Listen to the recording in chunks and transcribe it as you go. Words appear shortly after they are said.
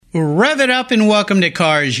Rev it up and welcome to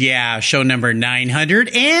Cars Yeah, show number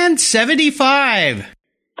 975.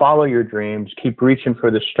 Follow your dreams. Keep reaching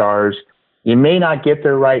for the stars. You may not get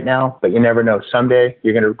there right now, but you never know. Someday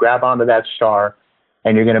you're going to grab onto that star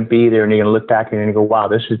and you're going to be there and you're going to look back and you're going to go, wow,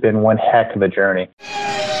 this has been one heck of a journey.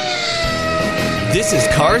 This is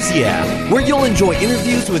Cars Yeah, where you'll enjoy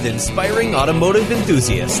interviews with inspiring automotive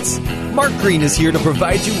enthusiasts. Mark Green is here to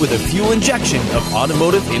provide you with a fuel injection of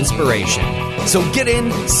automotive inspiration. So get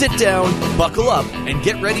in, sit down, buckle up, and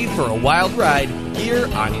get ready for a wild ride here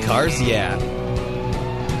on Cars Yeah.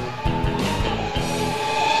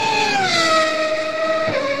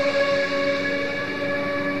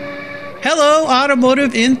 Hello,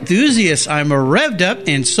 automotive enthusiasts. I'm revved up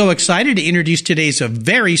and so excited to introduce today's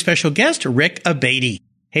very special guest, Rick Abaty.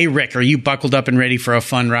 Hey, Rick, are you buckled up and ready for a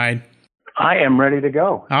fun ride? I am ready to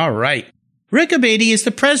go. All right. Rick Abaty is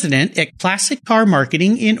the president at Classic Car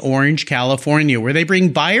Marketing in Orange, California, where they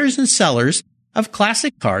bring buyers and sellers of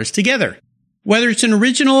classic cars together. Whether it's an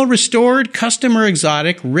original, restored, custom, or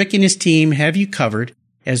exotic, Rick and his team have you covered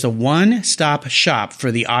as a one-stop shop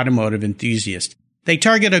for the automotive enthusiast. They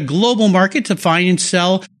target a global market to find and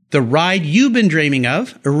sell the ride you've been dreaming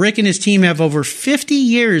of. Rick and his team have over 50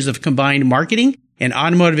 years of combined marketing and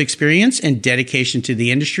automotive experience and dedication to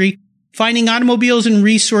the industry, finding automobiles and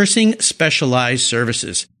resourcing specialized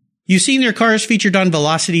services. You've seen their cars featured on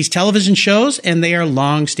Velocity's television shows, and they are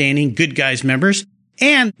long-standing Good Guys members,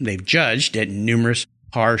 and they've judged at numerous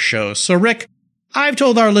car shows. So, Rick, I've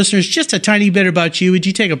told our listeners just a tiny bit about you. Would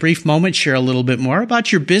you take a brief moment, share a little bit more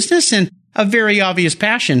about your business and a very obvious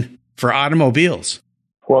passion for automobiles?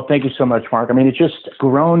 Well, thank you so much, Mark. I mean, it's just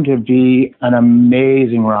grown to be an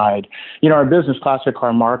amazing ride. You know, our business, Classic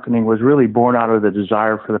Car Marketing, was really born out of the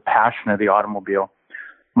desire for the passion of the automobile.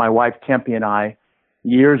 My wife, Tempe, and I,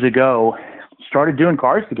 years ago, started doing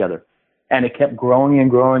cars together. And it kept growing and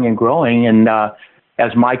growing and growing. And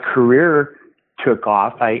as my career took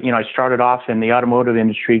off, I started off in the automotive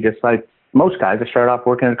industry just like most guys. I started off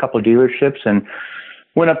working at a couple of dealerships and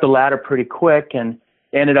went up the ladder pretty quick and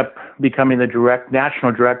ended up becoming the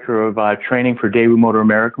national director of training for Daewoo Motor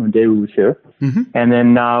America when Daewoo was here. Mm-hmm. And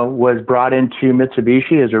then was brought into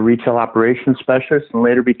Mitsubishi as a retail operations specialist and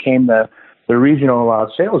later became the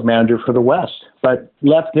regional sales manager for the West. But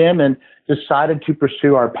left them and decided to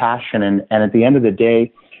pursue our passion. And at the end of the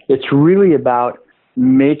day, it's really about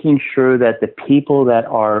making sure that the people that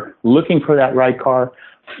are looking for that right car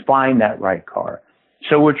find that right car.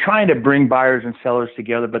 So we're trying to bring buyers and sellers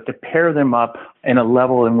together, but to pair them up in a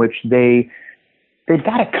level in which they've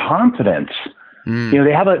got a confidence. You know,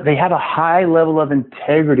 they have a high level of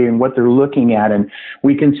integrity in what they're looking at, and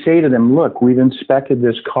we can say to them, "Look, we've inspected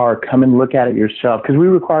this car. Come and look at it yourself," because we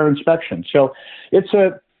require inspection. So it's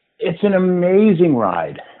an amazing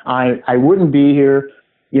ride. I wouldn't be here,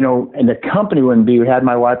 you know, and the company wouldn't be here had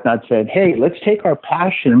my wife not said, "Hey, let's take our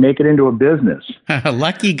passion and make it into a business."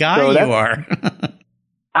 Lucky guy so you are.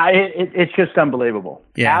 It's just unbelievable.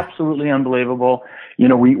 Yeah. Absolutely unbelievable. You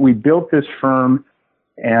know, we built this firm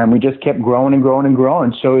and we just kept growing and growing and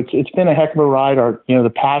growing. So it's been a heck of a ride.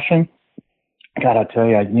 The passion, God, I'll tell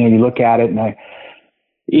you, you look at it and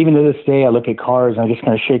even to this day, I look at cars and I just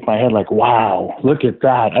kind of shake my head like, wow, look at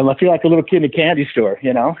that. I feel like a little kid in a candy store,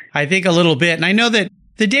 you know? I think a little bit. And I know that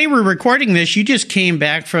the day we're recording this, you just came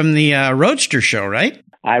back from the Roadster show, right?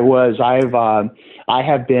 I was. I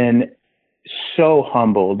have been so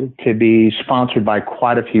humbled to be sponsored by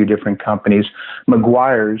quite a few different companies.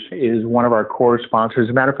 Meguiar's is one of our core sponsors. As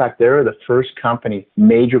a matter of fact, they're the first company,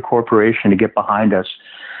 major corporation, to get behind us.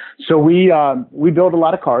 So we build a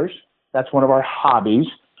lot of cars. That's one of our hobbies.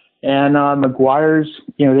 And Meguiar's,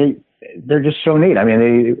 they're just so neat. I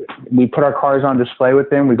mean, we put our cars on display with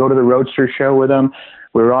them. We go to the Roadster show with them.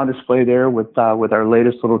 We were on display there with our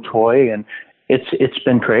latest little toy, and it's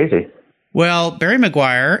been crazy. Well, Barry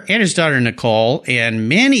Meguiar and his daughter Nicole and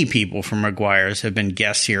many people from Meguiar's have been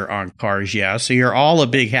guests here on Cars Yeah. So you're all a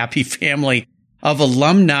big happy family of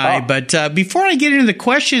alumni. Oh. But before I get into the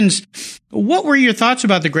questions, what were your thoughts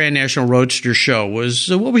about the Grand National Roadster Show?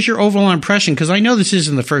 What was your overall impression? Because I know this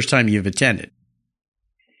isn't the first time you've attended.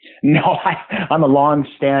 No, I'm a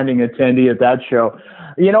long-standing attendee at that show.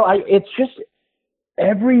 It's just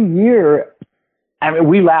every year. I mean,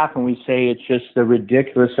 we laugh when we say it's just the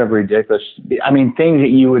ridiculous of ridiculous. I mean, things that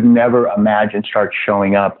you would never imagine start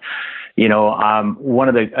showing up. One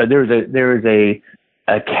of the there was a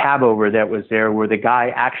cab over that was there where the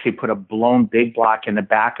guy actually put a blown big block in the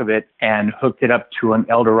back of it and hooked it up to an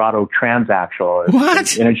Eldorado transaxle.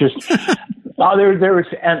 What? And it just there was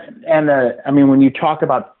I mean, when you talk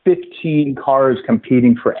about 15 cars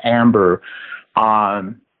competing for amber,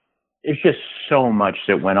 it's just so much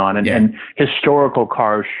that went on, and historical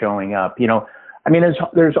cars showing up. You know, I mean,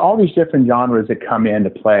 there's all these different genres that come into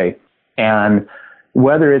play, and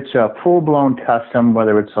whether it's a full-blown custom,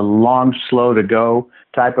 whether it's a long, slow-to-go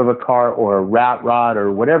type of a car, or a rat rod,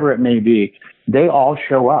 or whatever it may be, they all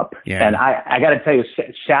show up. Yeah. And I got to tell you,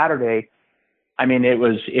 Saturday, I mean, it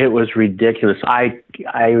was ridiculous. I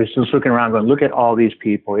was just looking around going, look at all these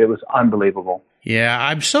people. It was unbelievable. Yeah,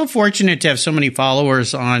 I'm so fortunate to have so many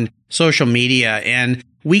followers on social media, and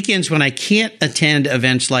weekends when I can't attend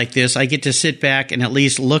events like this, I get to sit back and at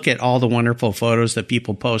least look at all the wonderful photos that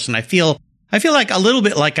people post. And I feel like a little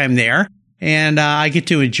bit like I'm there, and I get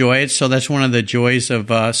to enjoy it. So that's one of the joys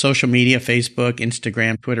of social media, Facebook,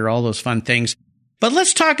 Instagram, Twitter, all those fun things. But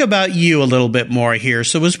let's talk about you a little bit more here.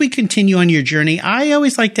 So as we continue on your journey, I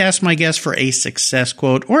always like to ask my guests for a success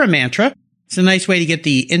quote or a mantra. It's a nice way to get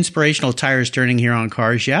the inspirational tires turning here on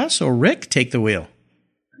Cars Yeah. So Rick, take the wheel.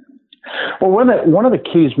 Well, one of the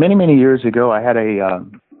keys many years ago, I had a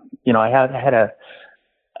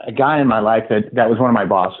guy in my life that was one of my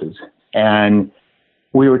bosses, and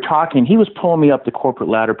we were talking. He was pulling me up the corporate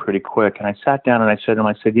ladder pretty quick, and I sat down and I said to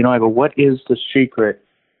him, I go, what is the secret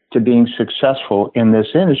to being successful in this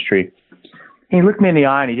industry? And he looked me in the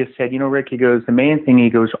eye and he just said, Rick, he goes, the main thing, he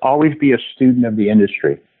goes, always be a student of the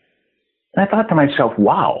industry. And I thought to myself,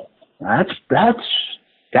 wow, that's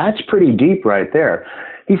pretty deep right there.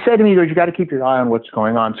 He said to me, he goes, you got to keep your eye on what's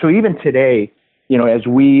going on. So even today, as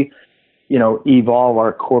we, evolve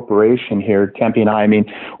our corporation here, Tempe and I mean,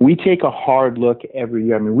 we take a hard look every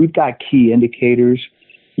year. I mean, we've got key indicators,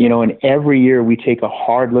 and every year we take a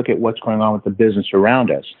hard look at what's going on with the business around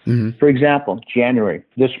us. Mm-hmm. For example, January,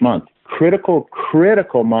 this month, critical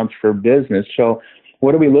month for business. So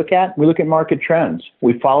what do we look at? We look at market trends.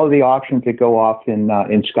 We follow the auctions that go off in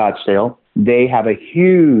Scottsdale. They have a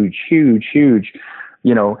huge,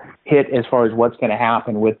 hit as far as what's going to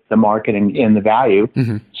happen with the market and the value.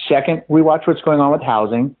 Mm-hmm. Second, we watch what's going on with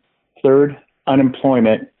housing. Third,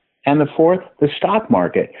 unemployment. And the fourth, the stock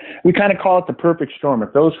market. We kind of call it the perfect storm.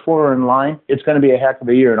 If those four are in line, it's going to be a heck of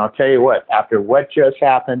a year. And I'll tell you what, after what just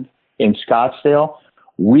happened in Scottsdale,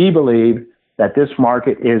 we believe that this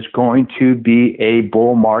market is going to be a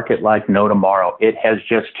bull market like no tomorrow. It has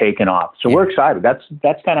just taken off. So we're excited. That's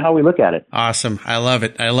kind of how we look at it. Awesome. I love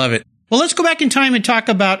it. Well, let's go back in time and talk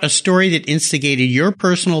about a story that instigated your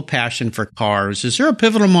personal passion for cars. Is there a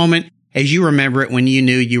pivotal moment as you remember it when you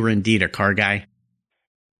knew you were indeed a car guy?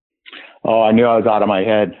 Oh, I knew I was out of my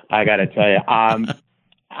head. I got to tell you,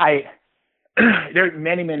 there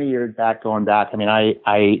many years going back. I mean,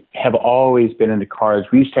 I have always been into cars.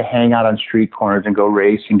 We used to hang out on street corners and go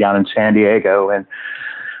racing down in San Diego. And,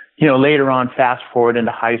 later on, fast forward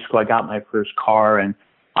into high school, I got my first car, and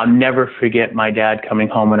I'll never forget my dad coming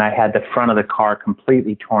home and I had the front of the car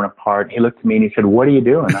completely torn apart. He looked at me and he said, "What are you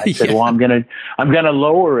doing?" I said, "Well, I'm gonna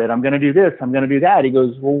lower it. I'm gonna do this. I'm gonna do that." He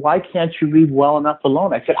goes, "Well, why can't you leave well enough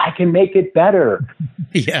alone?" I said, "I can make it better."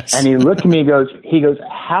 Yes. And he looked at me, he goes,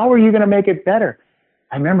 "How are you gonna make it better?"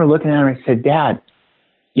 I remember looking at him and I said, "Dad,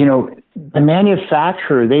 the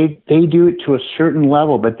manufacturer, they do it to a certain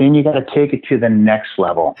level, but then you got to take it to the next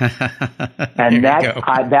level." And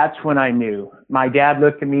that's when I knew. My dad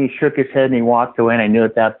looked at me, shook his head, and he walked away. And I knew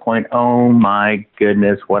at that point, oh my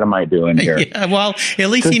goodness, what am I doing here? Yeah, well, at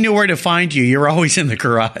least he knew where to find you. You're always in the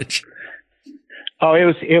garage. Oh, it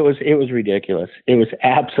was ridiculous. It was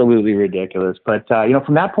absolutely ridiculous. But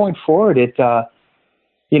from that point forward, I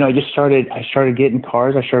started getting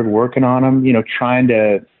cars. I started working on them, trying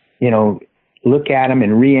to, look at them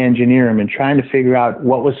and re-engineer them and trying to figure out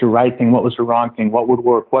what was the right thing, what was the wrong thing, what would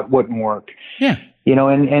work, what wouldn't work. Yeah.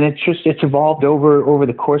 And it's evolved over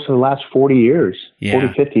the course of the last 40 years,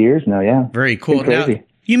 40, 50 years now. Yeah. Very cool. Now,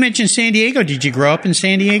 you mentioned San Diego. Did you grow up in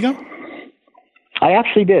San Diego? I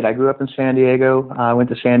actually did. I grew up in San Diego. I went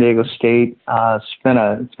to San Diego State, spent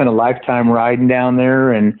a lifetime riding down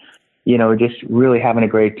there and, just really having a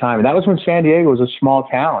great time. And that was when San Diego was a small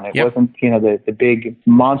town. It wasn't, the big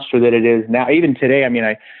monster that it is now. Even today, I mean,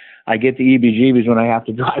 I get the EBGBs when I have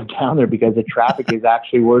to drive down there because the traffic is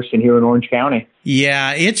actually worse than here in Orange County.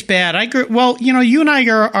 Yeah, it's bad. You and I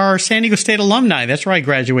are San Diego State alumni. That's where I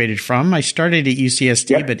graduated from. I started at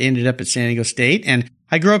UCSD, but ended up at San Diego State. And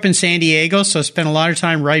I grew up in San Diego, so I spent a lot of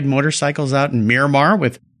time riding motorcycles out in Miramar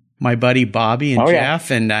with my buddy Bobby and Jeff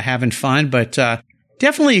and having fun. But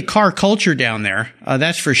definitely a car culture down there,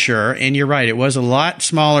 that's for sure. And you're right, it was a lot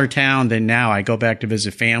smaller town than now. I go back to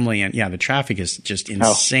visit family, and the traffic is just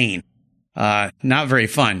insane. Not very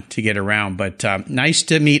fun to get around, but nice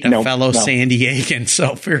to meet a fellow San Diegan.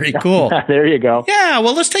 So very cool. There you go. Yeah,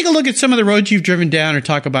 well, let's take a look at some of the roads you've driven down or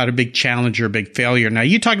talk about a big challenge or a big failure. Now,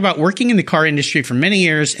 you talk about working in the car industry for many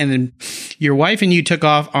years, and then your wife and you took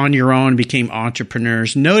off on your own and became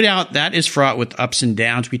entrepreneurs. No doubt that is fraught with ups and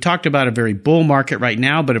downs. We talked about a very bull market right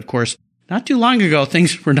now, but of course, not too long ago,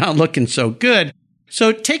 things were not looking so good.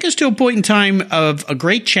 So take us to a point in time of a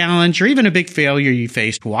great challenge or even a big failure you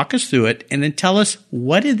faced. Walk us through it and then tell us,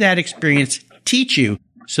 what did that experience teach you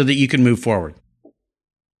so that you can move forward?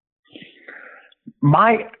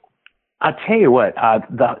 I'll tell you what,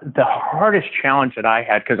 the hardest challenge that I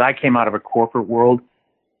had, because I came out of a corporate world,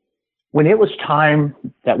 when it was time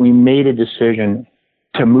that we made a decision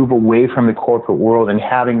to move away from the corporate world and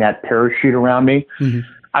having that parachute around me,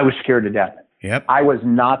 I was scared to death. Yep. I was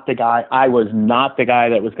not the guy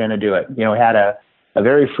that was going to do it. You know, had a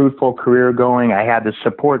very fruitful career going. I had the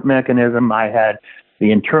support mechanism. I had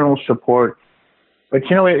the internal support. But,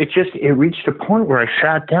 you know, it reached a point where I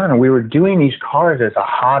sat down and we were doing these cars as a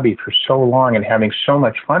hobby for so long and having so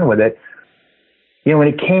much fun with it. You know, when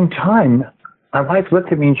it came time, my wife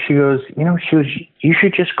looked at me and she goes, you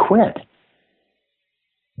should just quit.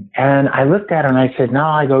 And I looked at her and I said,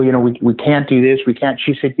 no, we can't do this. We can't.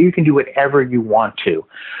 She said, you can do whatever you want to.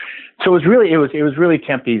 So it was really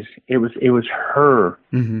Tempe's. It was her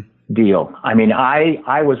deal. I mean,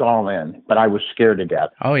 I was all in, but I was scared to death.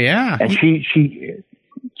 Oh yeah. And she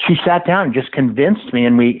sat down and just convinced me.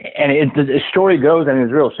 The story goes, and it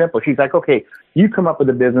was real simple. She's like, okay, you come up with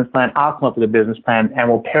a business plan. I'll come up with a business plan and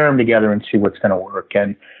we'll pair them together and see what's going to work.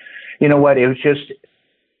 And you know what?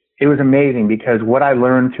 It was amazing, because what I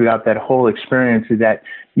learned throughout that whole experience is that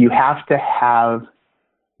you have to have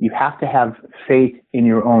faith in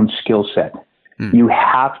your own skill set. You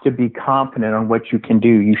have to be confident on what you can do.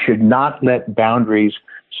 You should not let boundaries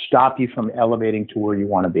stop you from elevating to where you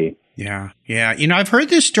want to be. Yeah. Yeah. You know, I've heard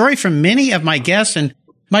this story from many of my guests, and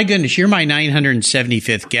my goodness, you're my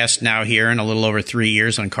 975th guest now here in a little over 3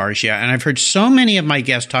 years on Cars Yeah. And I've heard so many of my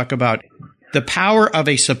guests talk about the power of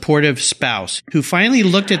a supportive spouse who finally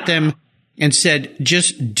looked at them and said,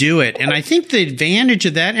 just do it. And I think the advantage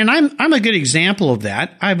of that, and I'm a good example of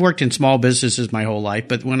that. I've worked in small businesses my whole life,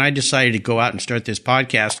 but when I decided to go out and start this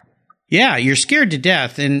podcast, yeah, you're scared to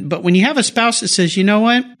death. But when you have a spouse that says, you know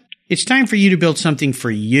what, it's time for you to build something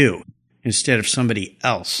for you instead of somebody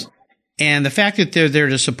else. And the fact that they're there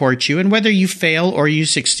to support you, and whether you fail or you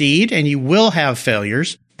succeed, and you will have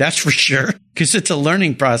failures, that's for sure, because it's a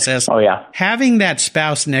learning process. Oh, yeah. Having that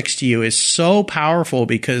spouse next to you is so powerful,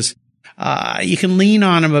 because you can lean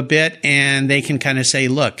on them a bit and they can kind of say,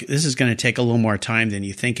 look, this is going to take a little more time than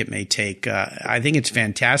you think it may take. I think it's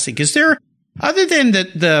fantastic. Is there, other than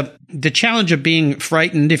the challenge of being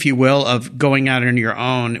frightened, if you will, of going out on your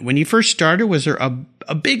own, when you first started, was there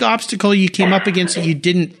a big obstacle you came up against that you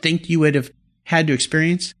didn't think you would have had to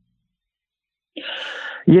experience?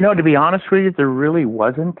 You know, to be honest with you, there really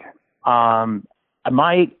wasn't.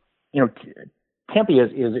 Tempe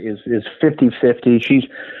is 50-50.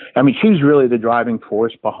 She's really the driving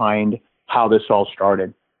force behind how this all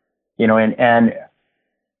started. You know, and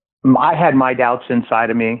I had my doubts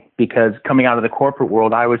inside of me, because coming out of the corporate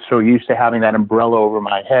world, I was so used to having that umbrella over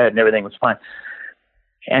my head and everything was fine.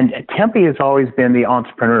 And Tempe has always been the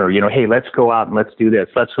entrepreneur, you know, hey, let's go out and let's do this,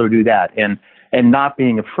 let's go do that. And not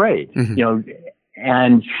being afraid, you know,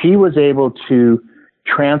 and she was able to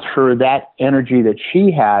transfer that energy that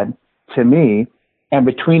she had to me. And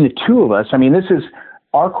between the two of us, I mean,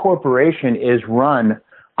 our corporation is run.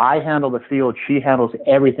 I handle the field. She handles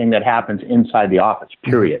everything that happens inside the office,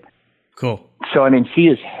 period. Cool. So, I mean, she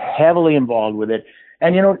is heavily involved with it.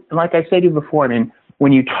 And, you know, like I said to you before, I mean,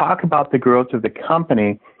 when you talk about the growth of the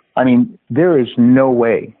company, I mean, there is no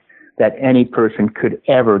way that any person could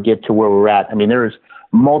ever get to where we're at. I mean, there is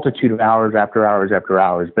multitude of hours after hours after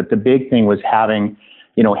hours. But the big thing was having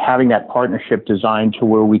that partnership designed to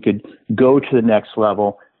where we could go to the next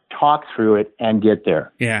level, talk through it, and get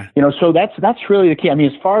there. Yeah. You know, so that's really the key. I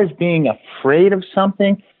mean, as far as being afraid of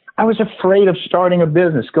something, I was afraid of starting a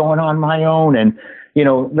business, going on my own, and, you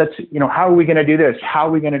know, how are we going to do this? How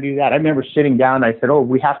are we going to do that? I remember sitting down and I said,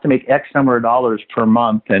 we have to make X number of dollars per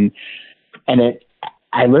month.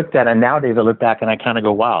 I looked at it, and nowadays I look back and I kind of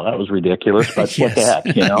go, wow, that was ridiculous, but yes. What the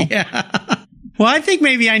heck, you know? Yeah. Well, I think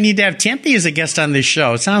maybe I need to have Tempe as a guest on this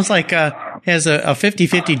show. It sounds like has a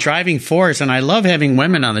 50-50 driving force, and I love having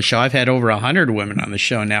women on the show. I've had over 100 women on the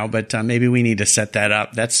show now, but maybe we need to set that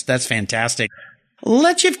up. That's fantastic.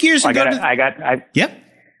 Let's shift gears and I got Yep.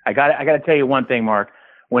 I got to tell you one thing, Mark.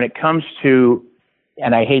 When it comes to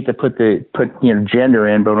and I hate to put gender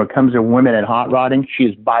in, but when it comes to women in hot rodding, she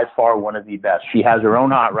is by far one of the best. She has her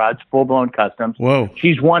own hot rods, full-blown customs. Whoa.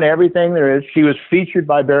 She's won everything there is. She was featured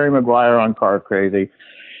by Barry Maguire on Car Crazy.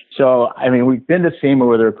 So, I mean, we've been to SEMA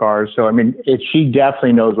with her cars. So, I mean, she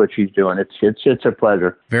definitely knows what she's doing. It's a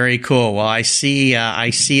pleasure. Very cool. Well, I see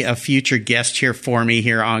a future guest here for me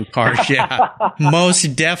here on Cars. Yeah,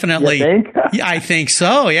 most definitely. You think? Yeah, I think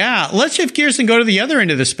so. Yeah. Let's shift gears and go to the other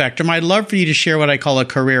end of the spectrum. I'd love for you to share what I call a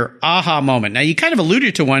career aha moment. Now, you kind of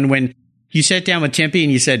alluded to one when you sat down with Tempe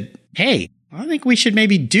and you said, "Hey, I think we should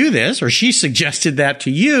maybe do this," or she suggested that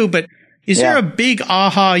to you. But is there a big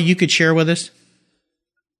aha you could share with us?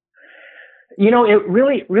 You know, it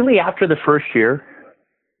really after the first year,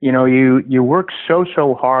 you know, you work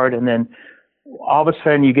so hard, and then all of a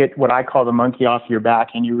sudden you get what I call the monkey off your back,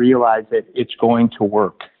 and you realize that it's going to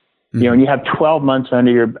work. Mm-hmm. You know, and you have 12 months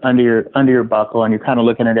under your buckle, and you're kind of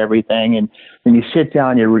looking at everything, and then you sit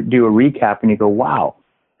down, you do a recap, and you go, wow,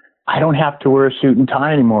 I don't have to wear a suit and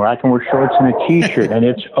tie anymore. I can wear shorts and a t-shirt, and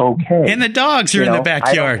it's okay. And the dogs are in the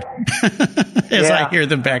backyard, as I hear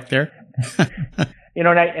them back there. You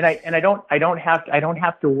know, and I don't have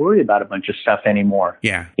to worry about a bunch of stuff anymore.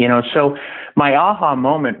 Yeah. You know, so my aha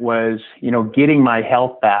moment was, you know, getting my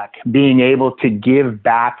health back, being able to give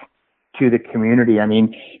back to the community. I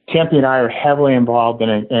mean, Tempe and I are heavily involved in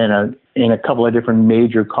a couple of different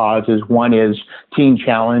major causes. One is Teen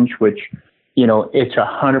Challenge, which, you know, it's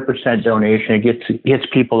 100% donation. It gets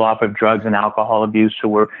people off of drugs and alcohol abuse. So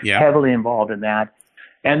we're heavily involved in that.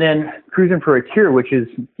 And then Cruising for a Cure, which is,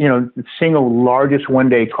 you know, the single largest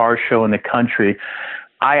one-day car show in the country.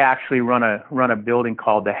 I actually run a building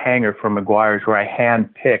called The Hangar for Maguire's, where I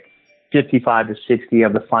hand-pick 55 to 60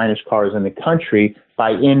 of the finest cars in the country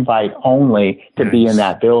by invite only to be in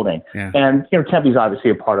that building. Yeah. And, you know, Tempe's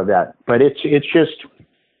obviously a part of that. But it's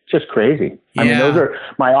just crazy. I mean, those are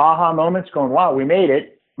my aha moments going, wow, we made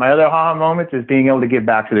it. My other aha moment is being able to give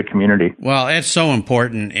back to the community. Well, it's so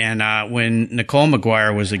important. And when Nicole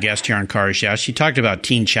Maguire was a guest here on Cars Yeah, she talked about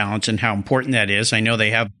Teen Challenge and how important that is. I know they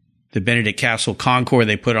have the Benedict Castle Concours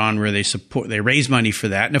they put on where they raise money for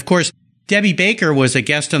that. And of course, Debbie Baker was a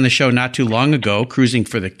guest on the show not too long ago, Cruising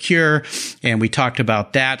for the Cure, and we talked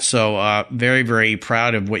about that. So very, very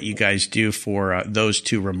proud of what you guys do for those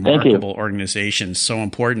two remarkable organizations. So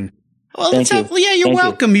important. Well, you're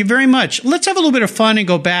welcome. You very much. Let's have a little bit of fun and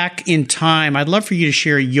go back in time. I'd love for you to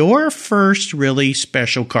share your first really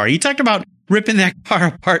special car. You talked about ripping that car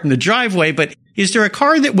apart in the driveway, but is there a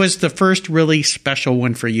car that was the first really special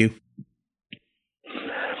one for you?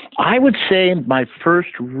 I would say my first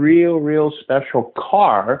real special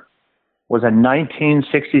car was a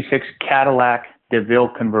 1966 Cadillac DeVille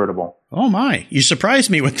convertible. Oh my! You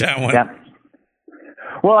surprised me with that one. Yeah.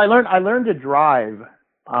 Well, I learned to drive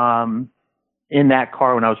in that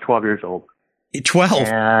car when I was 12 years old. 12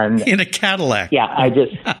 and in a Cadillac. Yeah,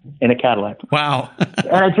 in a Cadillac. Wow.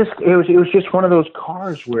 And it was just one of those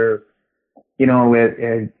cars where, you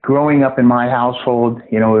know, growing up in my household,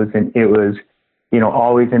 you know, it was, you know,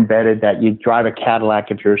 always embedded that you drive a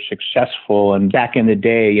Cadillac if you're successful. And back in the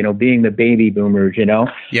day, you know, being the baby boomers, you know.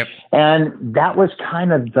 Yep. And that was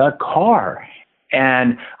kind of the car.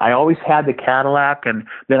 And I always had the Cadillac, and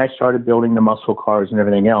then I started building the muscle cars and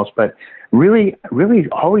everything else. But really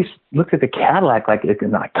always looked at the Cadillac like it's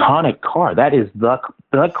an iconic car. That is the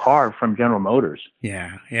car from General Motors.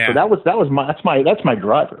 Yeah. So that's my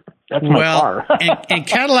driver. That's my car. and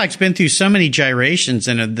Cadillac's been through so many gyrations,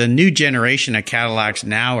 and the new generation of Cadillacs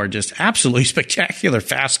now are just absolutely spectacular,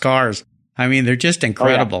 fast cars. I mean, they're just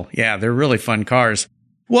incredible. Oh, yeah, they're really fun cars.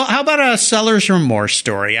 Well, how about a seller's remorse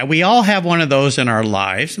story? We all have one of those in our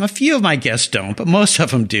lives. A few of my guests don't, but most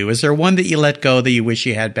of them do. Is there one that you let go that you wish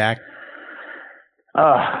you had back?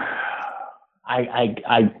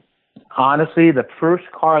 I honestly, the first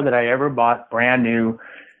car that I ever bought brand new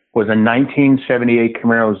was a 1978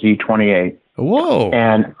 Camaro Z28. Whoa.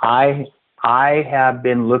 And I have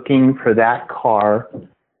been looking for that car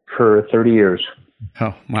for 30 years.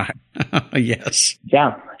 Oh my. Yes.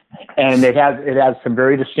 Yeah. And it has some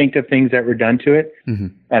very distinctive things that were done to it. Mm-hmm.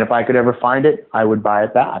 And if I could ever find it, I would buy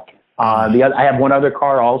it back. I have one other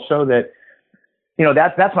car also that, you know,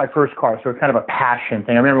 that's my first car. So it's kind of a passion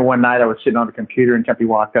thing. I remember one night I was sitting on the computer and Tempe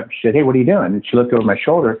walked up and she said, "Hey, what are you doing?" And she looked over my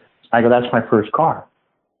shoulder. I go, "That's my first car."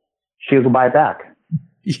 She goes, "We'll buy it back."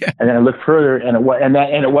 Yeah. And then I looked further and it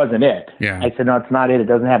wasn't it. Yeah. I said, "No, it's not it. It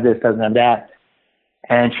doesn't have this, doesn't have that."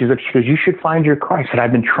 And she goes, "You should find your car." I said,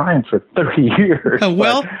 "I've been trying for 30 years.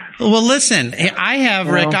 Well, listen, I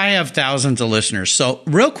have thousands of listeners. So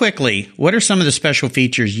real quickly, what are some of the special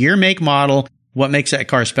features, year, make, model? What makes that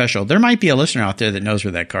car special? There might be a listener out there that knows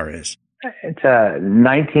where that car is. It's a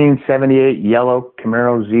 1978 yellow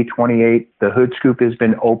Camaro Z28. The hood scoop has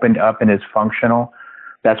been opened up and is functional.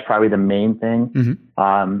 That's probably the main thing.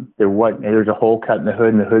 Mm-hmm. There's a hole cut in the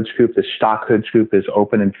hood, and the hood scoop, the stock hood scoop, is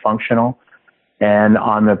open and functional. And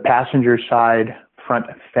on the passenger side front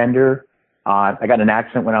fender, I got in an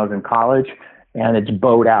accident when I was in college, and it's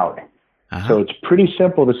bowed out. Uh-huh. So it's pretty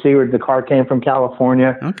simple to see where the car came from,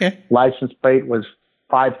 California. Okay. License plate was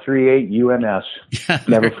 538 UMS.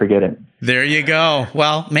 Never forget it. There you go.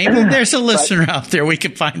 Well, maybe there's a listener out there. We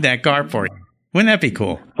could find that car for you. Wouldn't that be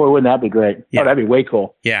cool? Boy, wouldn't that be great? Yeah. Oh, that'd be way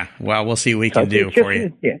cool. Yeah. Well, we'll see what we can do for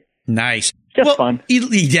you. Yeah. Nice. Just fun.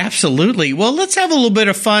 Absolutely. Well, let's have a little bit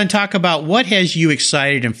of fun. Talk about what has you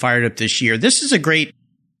excited and fired up this year. This is a great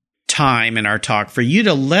time in our talk for you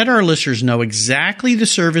to let our listeners know exactly the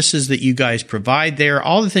services that you guys provide there,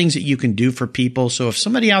 all the things that you can do for people. So if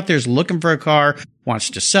somebody out there is looking for a car, wants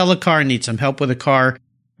to sell a car, needs some help with a car,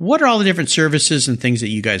 what are all the different services and things that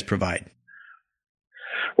you guys provide?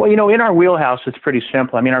 Well, in our wheelhouse, it's pretty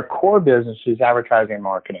simple. I mean, our core business is advertising and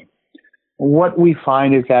marketing. What we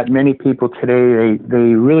find is that many people today,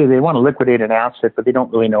 they want to liquidate an asset, but they don't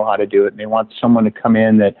really know how to do it. And they want someone to come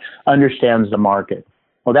in that understands the market.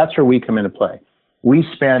 Well, that's where we come into play. We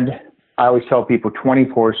spend, I always tell people,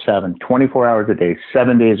 24/7, 24 hours a day,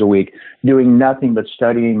 7 days a week, doing nothing but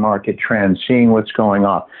studying market trends, seeing what's going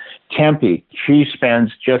on. Tempe, she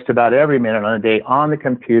spends just about every minute on a day on the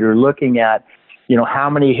computer looking at, how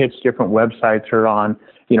many hits different websites are on,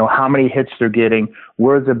 how many hits they're getting,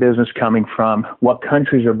 where's the business coming from, what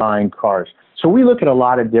countries are buying cars. So we look at a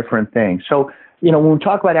lot of different things. So, when we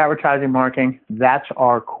talk about advertising marketing, that's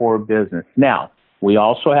our core business. Now, we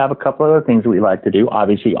also have a couple other things that we like to do.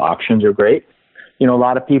 Obviously, auctions are great. A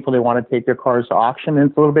lot of people, they want to take their cars to auction, and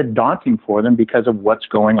it's a little bit daunting for them because of what's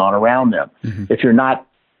going on around them. Mm-hmm. If you're not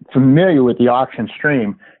familiar with the auction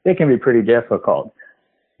stream, it can be pretty difficult.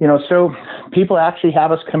 So people actually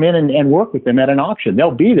have us come in and work with them at an auction. They'll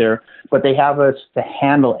be there, but they have us to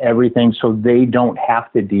handle everything so they don't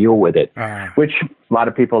have to deal with it, which a lot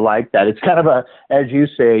of people like that. It's kind of as you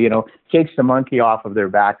say, takes the monkey off of their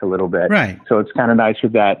back a little bit. Right. So it's kind of nice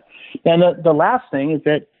with that. And the last thing is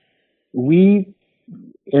that in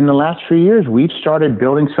the last few years, we've started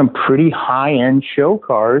building some pretty high-end show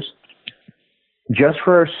cars just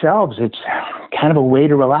for ourselves. It's kind of a way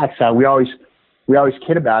to relax. We always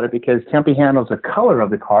kid about it because Tempe handles the color of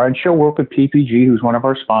the car, and she'll work with PPG, who's one of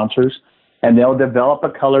our sponsors, and they'll develop a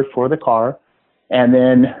color for the car, and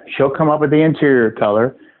then she'll come up with the interior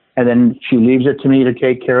color, and then she leaves it to me to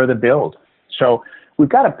take care of the build. So we've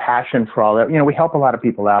got a passion for all that. We help a lot of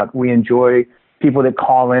people out. We enjoy people that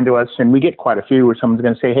call into us, and we get quite a few where someone's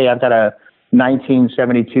going to say, hey, I've got a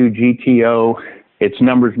 1972 GTO. Its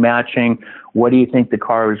numbers matching. What do you think the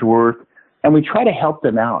car is worth? And we try to help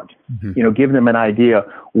them out, give them an idea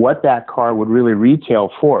what that car would really retail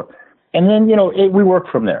for. And then, we work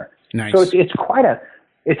from there. Nice. So it's quite a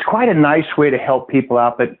nice way to help people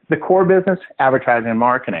out. But the core business, advertising and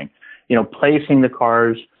marketing, placing the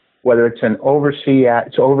cars, whether it's an overseas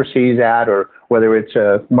ad or whether it's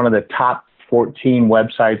one of the top 14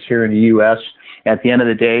 websites here in the U.S., at the end of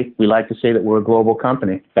the day, we like to say that we're a global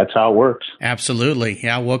company. That's how it works. Absolutely.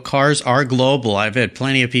 Yeah, well, cars are global. I've had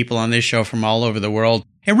plenty of people on this show from all over the world.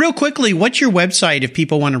 And real quickly, what's your website if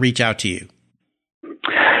people want to reach out to you?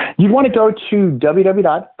 You'd want to go to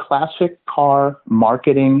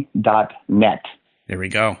www.classiccarmarketing.net. There we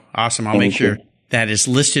go. Awesome. I'll make sure that is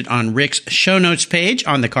listed on Rick's show notes page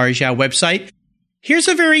on the Cars Yeah website. Here's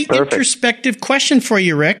a very introspective question for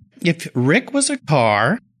you, Rick. If Rick was a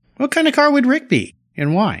car, what kind of car would Rick be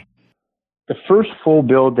and why? The first full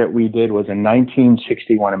build that we did was a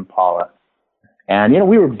 1961 Impala. And,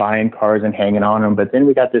 we were buying cars and hanging on them, but then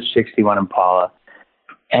we got this 61 Impala.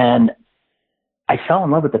 And I fell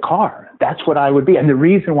in love with the car. That's what I would be. And the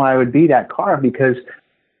reason why I would be that car, because,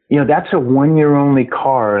 that's a 1 year only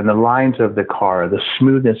car, and the lines of the car, the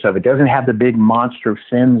smoothness of it doesn't have the big monster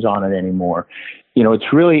fins on it anymore.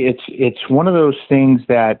 It's one of those things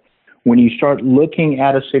that, when you start looking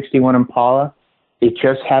at a 61 Impala, it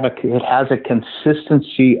has a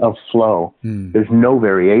consistency of flow. There's no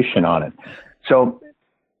variation on it. So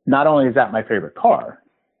not only is that my favorite car,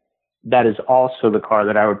 that is also the car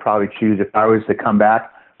that I would probably choose if I was to come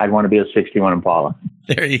back. I'd want to be a 61 Impala.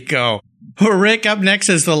 There you go. Well, Rick, up next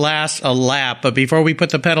is a lap. But before we put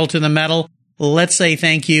the pedal to the metal, let's say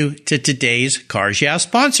thank you to today's Cars Yeah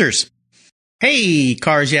sponsors. Hey,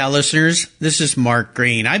 Cars Yeah listeners, this is Mark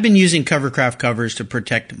Green. I've been using Covercraft covers to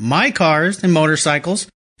protect my cars and motorcycles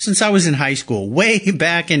since I was in high school, way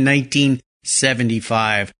back in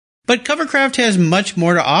 1975. But Covercraft has much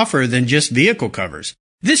more to offer than just vehicle covers.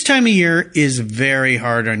 This time of year is very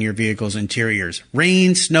hard on your vehicle's interiors.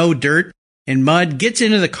 Rain, snow, dirt, and mud gets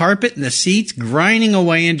into the carpet and the seats, grinding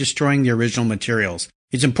away and destroying the original materials.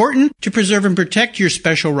 It's important to preserve and protect your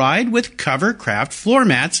special ride with Covercraft floor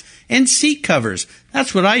mats and seat covers.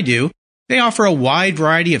 That's what I do. They offer a wide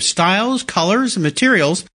variety of styles, colors, and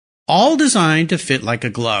materials, all designed to fit like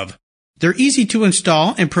a glove. They're easy to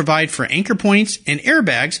install and provide for anchor points and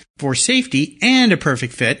airbags for safety and a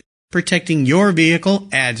perfect fit. Protecting your vehicle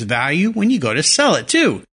adds value when you go to sell it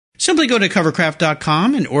too. Simply go to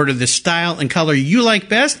covercraft.com and order the style and color you like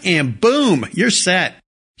best, and boom, you're set.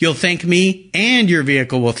 You'll thank me, and your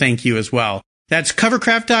vehicle will thank you as well. That's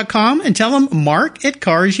covercraft.com, and tell them Mark at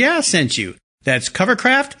Cars Yeah sent you. That's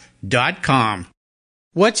covercraft.com.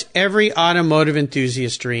 What's every automotive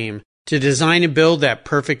enthusiast's dream? To design and build that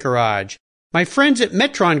perfect garage. My friends at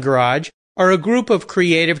Metron Garage are a group of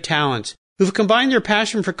creative talents who've combined their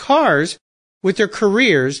passion for cars with their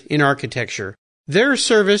careers in architecture. Their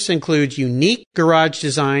service includes unique garage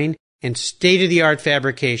design and state-of-the-art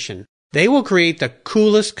fabrication. They will create the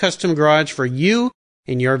coolest custom garage for you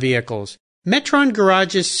and your vehicles. Metron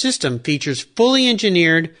Garage's system features fully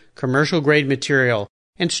engineered commercial-grade material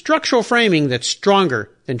and structural framing that's stronger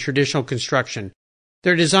than traditional construction.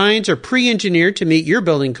 Their designs are pre-engineered to meet your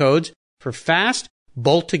building codes for fast,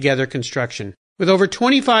 bolt-together construction. With over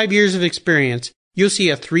 25 years of experience, you'll see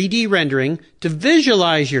a 3D rendering to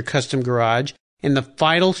visualize your custom garage, and the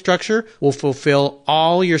final structure will fulfill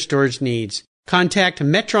all your storage needs. Contact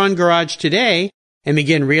Metron Garage today and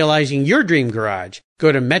begin realizing your dream garage.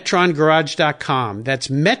 Go to metrongarage.com. That's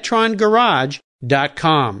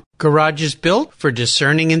metrongarage.com. Garage is built for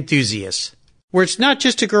discerning enthusiasts. Where it's not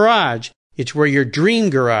just a garage, it's where your dream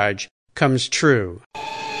garage comes true.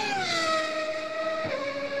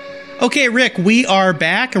 Okay, Rick, we are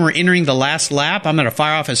back and we're entering the last lap. I'm going to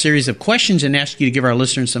fire off a series of questions and ask you to give our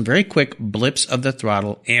listeners some very quick blips of the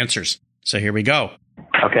throttle answers. So here we go.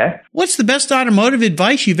 Okay. What's the best automotive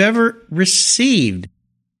advice you've ever received?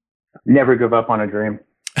 Never give up on a dream.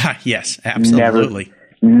 Yes, absolutely.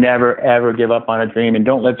 Never, ever give up on a dream. And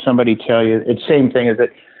don't let somebody tell you. It's the same thing as that,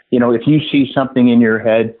 if you see something in your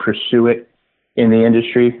head, pursue it in the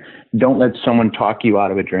industry. Don't let someone talk you out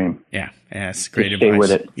of a dream. Yeah, that's great Just advice. Stay with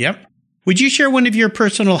it. Yep. Would you share one of your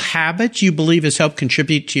personal habits you believe has helped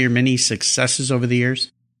contribute to your many successes over the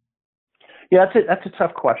years? Yeah, that's a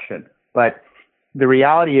tough question. But the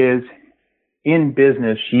reality is, in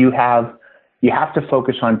business, you have to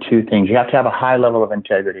focus on two things. You have to have a high level of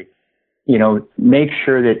integrity. Make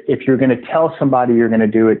sure that if you're going to tell somebody you're going to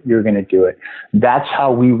do it, you're going to do it. That's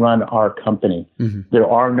how we run our company. Mm-hmm. There's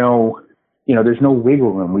no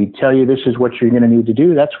wiggle room. We tell you this is what you're going to need to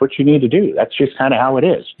do. That's what you need to do. That's just kind of how it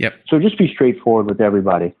is. Yep. So just be straightforward with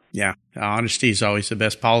everybody. Yeah. Honesty is always the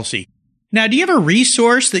best policy. Now, do you have a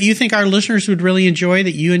resource that you think our listeners would really enjoy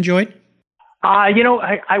that you enjoyed?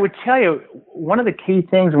 I would tell you, one of the key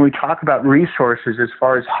things when we talk about resources as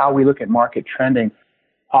far as how we look at market trending,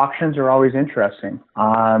 auctions are always interesting.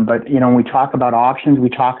 But when we talk about auctions, we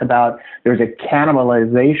talk about there's a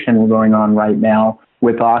cannibalization going on right now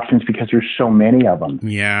with auctions because there's so many of them.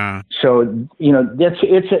 Yeah. So,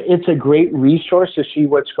 it's a great resource to see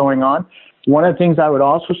what's going on. One of the things I would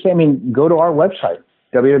also say, go to our website,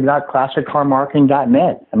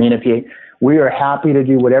 www.classiccarmarketing.net. We are happy to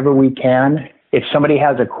do whatever we can. If somebody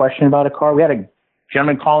has a question about a car, we had a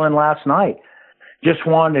gentleman call in last night, just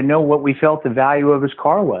wanted to know what we felt the value of his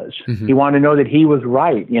car was. Mm-hmm. He wanted to know that he was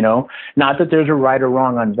right, not that there's a right or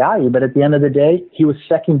wrong on value, but at the end of the day, he was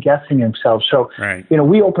second guessing himself. So, right.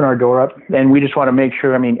 We open our door up and we just want to make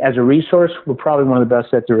sure, as a resource, we're probably one of the best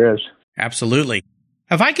that there is. Absolutely.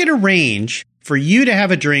 If I could arrange for you to have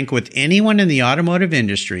a drink with anyone in the automotive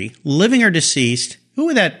industry, living or deceased, who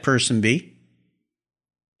would that person be?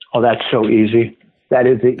 Oh, that's so easy. That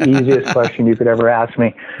is the easiest question you could ever ask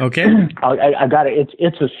me. Okay. I got it.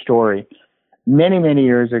 It's a story. Many, many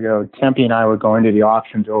years ago, Tempe and I were going to the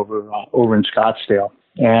auctions over in Scottsdale.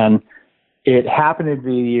 And it happened to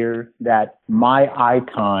be the year that my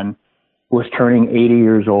icon was turning 80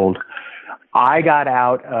 years old. I got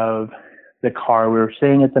out of the car. We were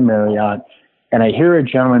sitting at the Marriott. And I hear a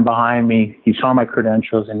gentleman behind me. He saw my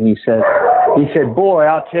credentials and he said, boy,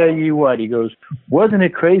 I'll tell you what. He goes, wasn't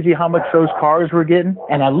it crazy how much those cars were getting?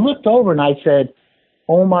 And I looked over and I said,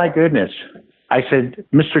 oh my goodness. I said,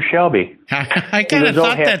 Mr. Shelby. I kind of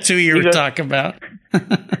thought that's who you were talking about.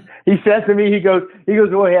 He says to me, he goes,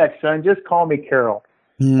 go ahead, son, just call me Carol.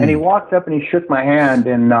 And he walked up and he shook my hand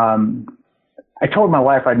and, I told my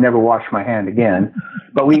wife I'd never wash my hand again,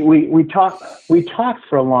 but we talked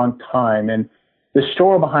for a long time. And the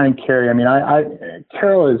story behind Carrie,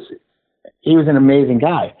 Carol he was an amazing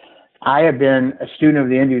guy. I have been a student of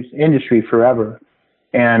the industry forever.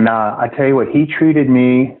 And I tell you what, he treated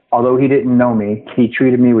me, although he didn't know me, he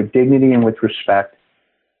treated me with dignity and with respect.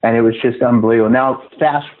 And it was just unbelievable. Now,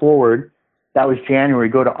 fast forward, that was January,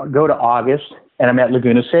 go to August, and I'm at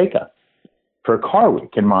Laguna Seca for a car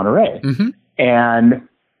week in Monterey. Mm-hmm. And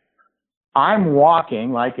I'm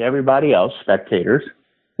walking like everybody else, spectators,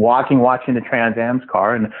 watching the Trans Am's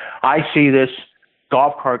car, and I see this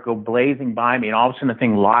golf cart go blazing by me, and all of a sudden the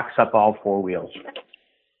thing locks up all four wheels.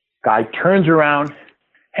 Guy turns around,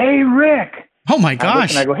 "Hey, Rick." Oh my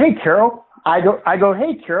gosh. I go, "Hey, Carol." I go,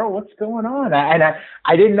 "Hey, Carol, what's going on?" And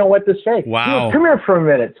I didn't know what to say. Wow. He goes, "Come here for a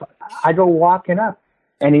minute." So I go walking up,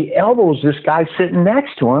 and he elbows this guy sitting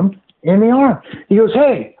next to him in the arm. He goes,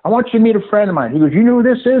 "Hey, I want you to meet a friend of mine." He goes, "You know who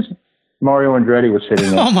this is?" Mario Andretti was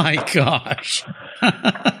sitting there. Oh my gosh.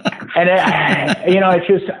 And it's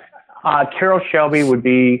just Carroll Shelby would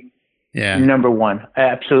be number one.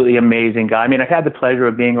 Absolutely amazing guy. I mean, I've had the pleasure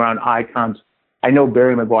of being around icons. I know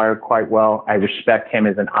Barry Maguire quite well. I respect him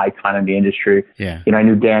as an icon in the industry. Yeah. I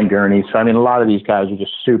knew Dan Gurney. So, I mean, a lot of these guys are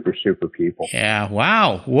just super, super people. Yeah.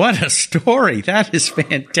 Wow. What a story. That is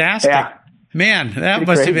fantastic. Yeah. Man, that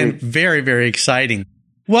must have been very, very exciting.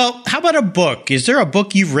 Well, how about a book? Is there a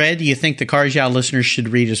book you've read you think the Cars Yeah listeners should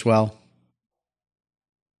read as well?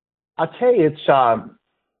 I'll tell you,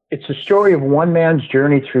 it's a story of one man's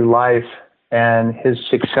journey through life and his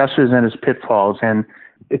successes and his pitfalls. And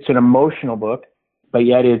it's an emotional book, but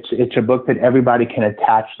yet it's a book that everybody can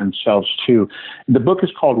attach themselves to. The book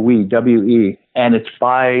is called We, W-E, and it's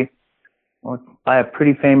by a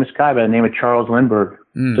pretty famous guy by the name of Charles Lindbergh.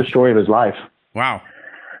 The story of his life. Wow.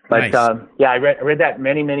 But nice. I read that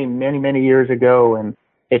many years ago, and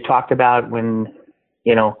it talked about when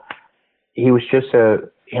he was just a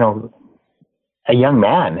young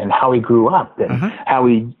man and how he grew up and how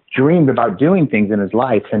he dreamed about doing things in his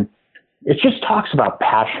life, and it just talks about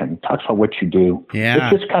passion, talks about what you do. Yeah.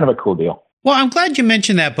 It's just kind of a cool deal. Well, I'm glad you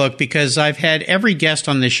mentioned that book because I've had every guest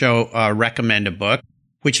on this show recommend a book,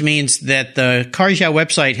 which means that the Cars Yeah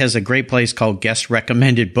website has a great place called Guest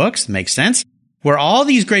Recommended Books. Makes sense. Where all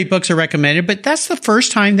these great books are recommended, but that's the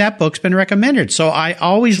first time that book's been recommended. So I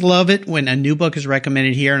always love it when a new book is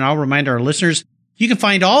recommended here. And I'll remind our listeners, you can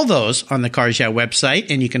find all those on the Cars Yeah website,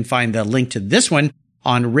 and you can find the link to this one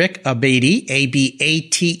on Rick Abate,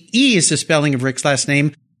 Abate is the spelling of Rick's last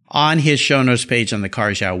name, on his show notes page on the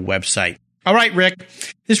Cars Yeah website. All right, Rick,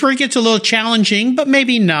 this is where it gets a little challenging, but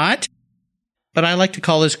maybe not. But I like to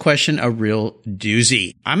call this question a real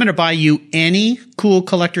doozy. I'm going to buy you any cool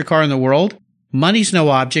collector car in the world. Money's no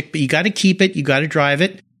object, but you got to keep it. You got to drive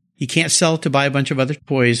it. You can't sell it to buy a bunch of other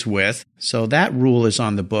toys with. So that rule is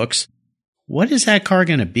on the books. What is that car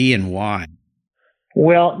going to be and why?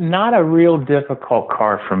 Well, not a real difficult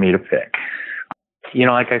car for me to pick.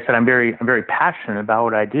 Like I said, I'm very passionate about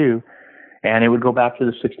what I do, and it would go back to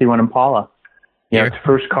the '61 Impala. It's the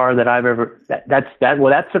first car that I've ever. That's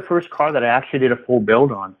the first car that I actually did a full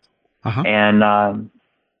build on, and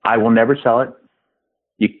I will never sell it.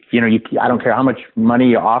 I don't care how much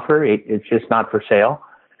money you offer. It's just not for sale.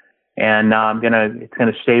 And it's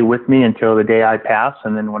gonna stay with me until the day I pass.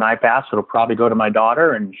 And then when I pass, it'll probably go to my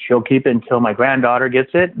daughter, and she'll keep it until my granddaughter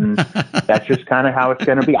gets it. And that's just kind of how it's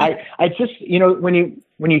gonna be. I just, when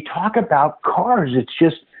you talk about cars, it's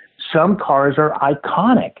just some cars are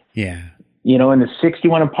iconic. Yeah. In the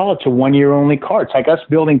 '61 Impala, it's a 1 year only car. It's like us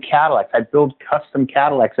building Cadillacs. I build custom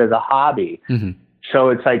Cadillacs as a hobby. Mm-hmm. So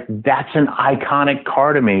it's like, that's an iconic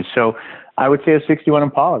car to me. So I would say a '61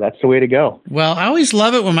 Impala. That's the way to go. Well, I always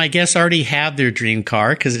love it when my guests already have their dream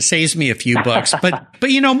car because it saves me a few bucks. But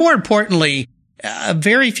more importantly,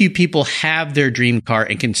 very few people have their dream car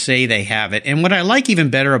and can say they have it. And what I like even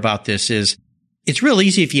better about this is it's real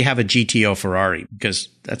easy if you have a GTO Ferrari because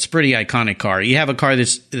that's a pretty iconic car. You have a car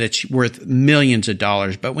that's worth millions of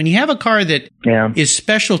dollars. But when you have a car that is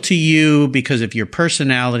special to you because of your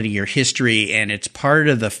personality, your history, and it's part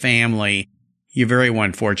of the family, you're very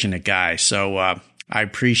one fortunate guy. So I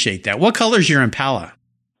appreciate that. What color is your Impala?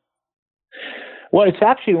 Well, it's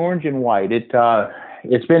actually orange and white.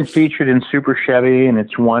 It's been featured in Super Chevy, and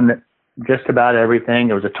it's won just about everything.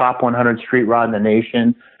 It was a top 100 street rod in the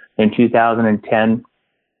nation in 2010.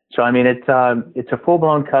 So, I mean, it's a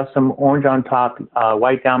full-blown custom, orange on top,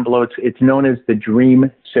 white down below. It's known as the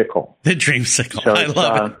Dream Sickle. The Dream Sickle. So I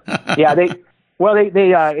love it. Yeah,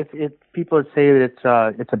 people would say that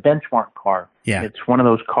it's a benchmark car. Yeah. It's one of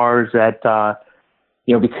those cars that,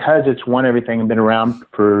 because it's won everything and been around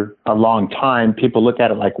for a long time, people look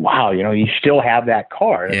at it like, wow, you still have that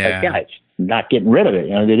car. It's like, it's not getting rid of it.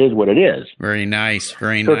 It is what it is. Very nice.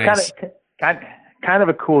 Very so nice. It's kind of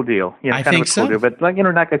a cool deal. I think so. Deal. But like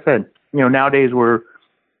I said, nowadays we're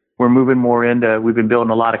moving more into. We've been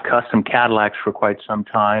building a lot of custom Cadillacs for quite some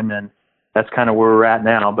time, and that's kind of where we're at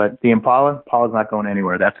now. But the Impala's not going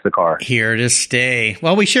anywhere. That's the car. Here to stay.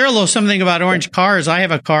 Well, we share a little something about orange cars. I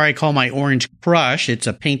have a car I call my Orange Crush. It's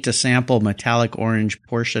a paint-to-sample metallic orange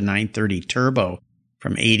Porsche 930 Turbo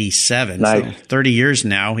from 87. Nice. So 30 years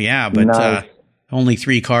now, yeah. But nice. Only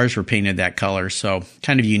 3 cars were painted that color. So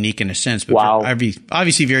kind of unique in a sense. But wow.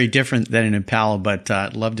 Obviously very different than an Impala. But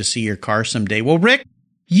I'd love to see your car someday. Well, Rick,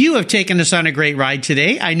 you have taken us on a great ride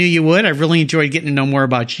today. I knew you would. I've really enjoyed getting to know more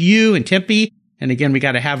about you and Tempe. And again, we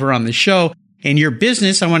got to have her on the show. And your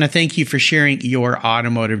business, I want to thank you for sharing your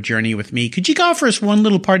automotive journey with me. Could you offer us one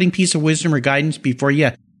little parting piece of wisdom or guidance before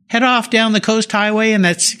you head off down the Coast Highway in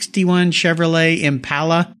that 61 Chevrolet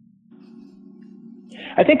Impala?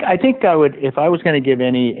 I think I would, if I was going to give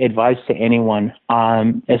any advice to anyone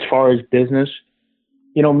as far as business,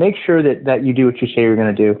 make sure that you do what you say you're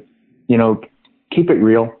going to do. Keep it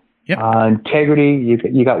real. Yep. Integrity.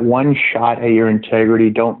 You got one shot at your integrity.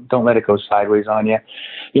 Don't let it go sideways on you.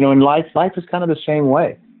 In life is kind of the same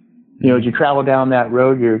way. As you travel down that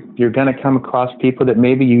road, you're going to come across people that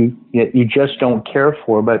maybe you just don't care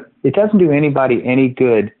for. But it doesn't do anybody any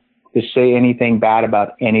good to say anything bad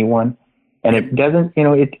about anyone, and it doesn't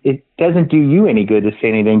it doesn't do you any good to say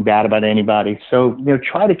anything bad about anybody. So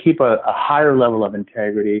try to keep a higher level of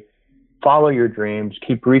integrity. Follow your dreams.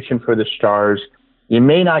 Keep reaching for the stars. You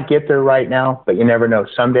may not get there right now, but you never know.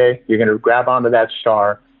 Someday you're going to grab onto that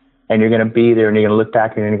star and you're going to be there and you're going to look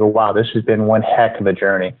back and you're going to go, wow, this has been one heck of a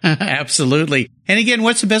journey. Absolutely. And again,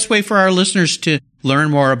 what's the best way for our listeners to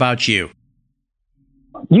learn more about you?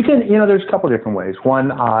 You can, there's a couple different ways. One,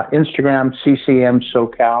 Instagram, CCM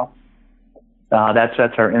SoCal. That's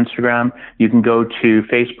our Instagram. You can go to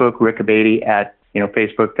Facebook, Rick Abaty at,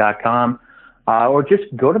 facebook.com. Or just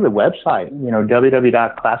go to the website,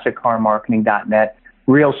 www.classiccarmarketing.net.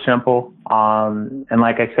 Real simple. And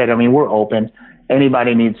like I said, we're open.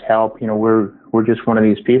 Anybody needs help. We're just one of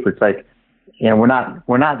these people. It's like, we're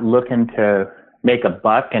not looking to make a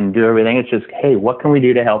buck and do everything. It's just, hey, what can we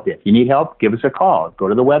do to help you? If you need help, give us a call. Go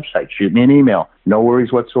to the website. Shoot me an email. No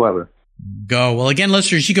worries whatsoever. Go. Well, again,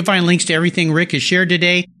 listeners, you can find links to everything Rick has shared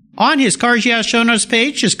today on his Cars Yeah show notes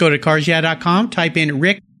page. Just go to carsyeah.com, type in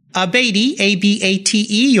Rick Abaty, Abate.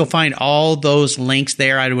 You'll find all those links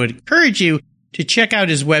there. I would encourage you to check out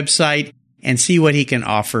his website and see what he can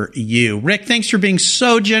offer you. Rick, thanks for being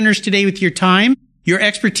so generous today with your time, your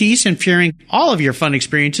expertise, and sharing all of your fun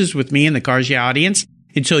experiences with me and the Cars Yeah audience.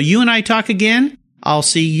 Until you and I talk again, I'll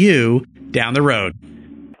see you down the road.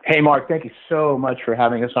 Hey, Mark, thank you so much for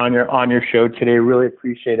having us on your show today. Really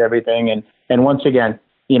appreciate everything. And once again,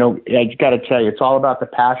 I got to tell you, it's all about the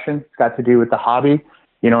passion. It's got to do with the hobby,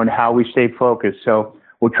 and how we stay focused. So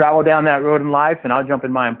we'll travel down that road in life, and I'll jump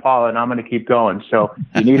in my Impala, and I'm going to keep going. So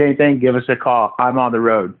if you need anything, give us a call. I'm on the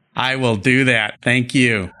road. I will do that. Thank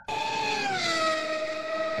you.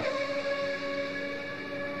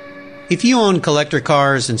 If you own collector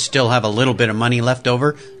cars and still have a little bit of money left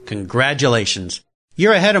over, congratulations.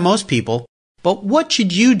 You're ahead of most people. But what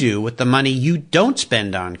should you do with the money you don't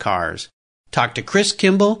spend on cars? Talk to Chris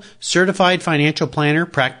Kimball, Certified Financial Planner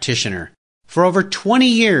Practitioner. For over 20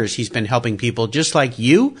 years, he's been helping people just like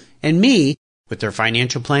you and me with their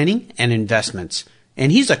financial planning and investments.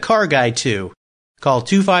 And he's a car guy, too. Call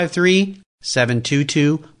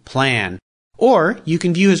 253-722-PLAN. Or you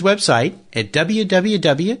can view his website at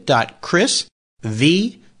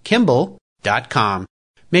www.chrisvkimball.com.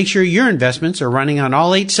 Make sure your investments are running on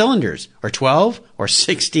all 8 cylinders, or 12, or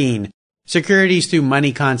 16. Securities through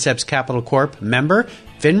Money Concepts Capital Corp. Member,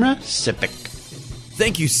 FINRA SIPC.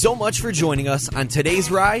 Thank you so much for joining us on today's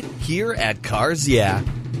ride here at Cars Yeah.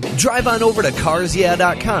 Drive on over to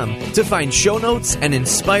carsyeah.com to find show notes and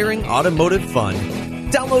inspiring automotive fun.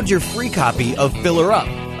 Download your free copy of Filler Up,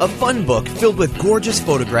 a fun book filled with gorgeous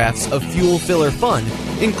photographs of fuel filler fun,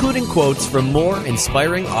 including quotes from more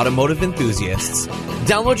inspiring automotive enthusiasts.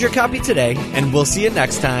 Download your copy today, and we'll see you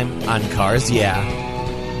next time on Cars Yeah.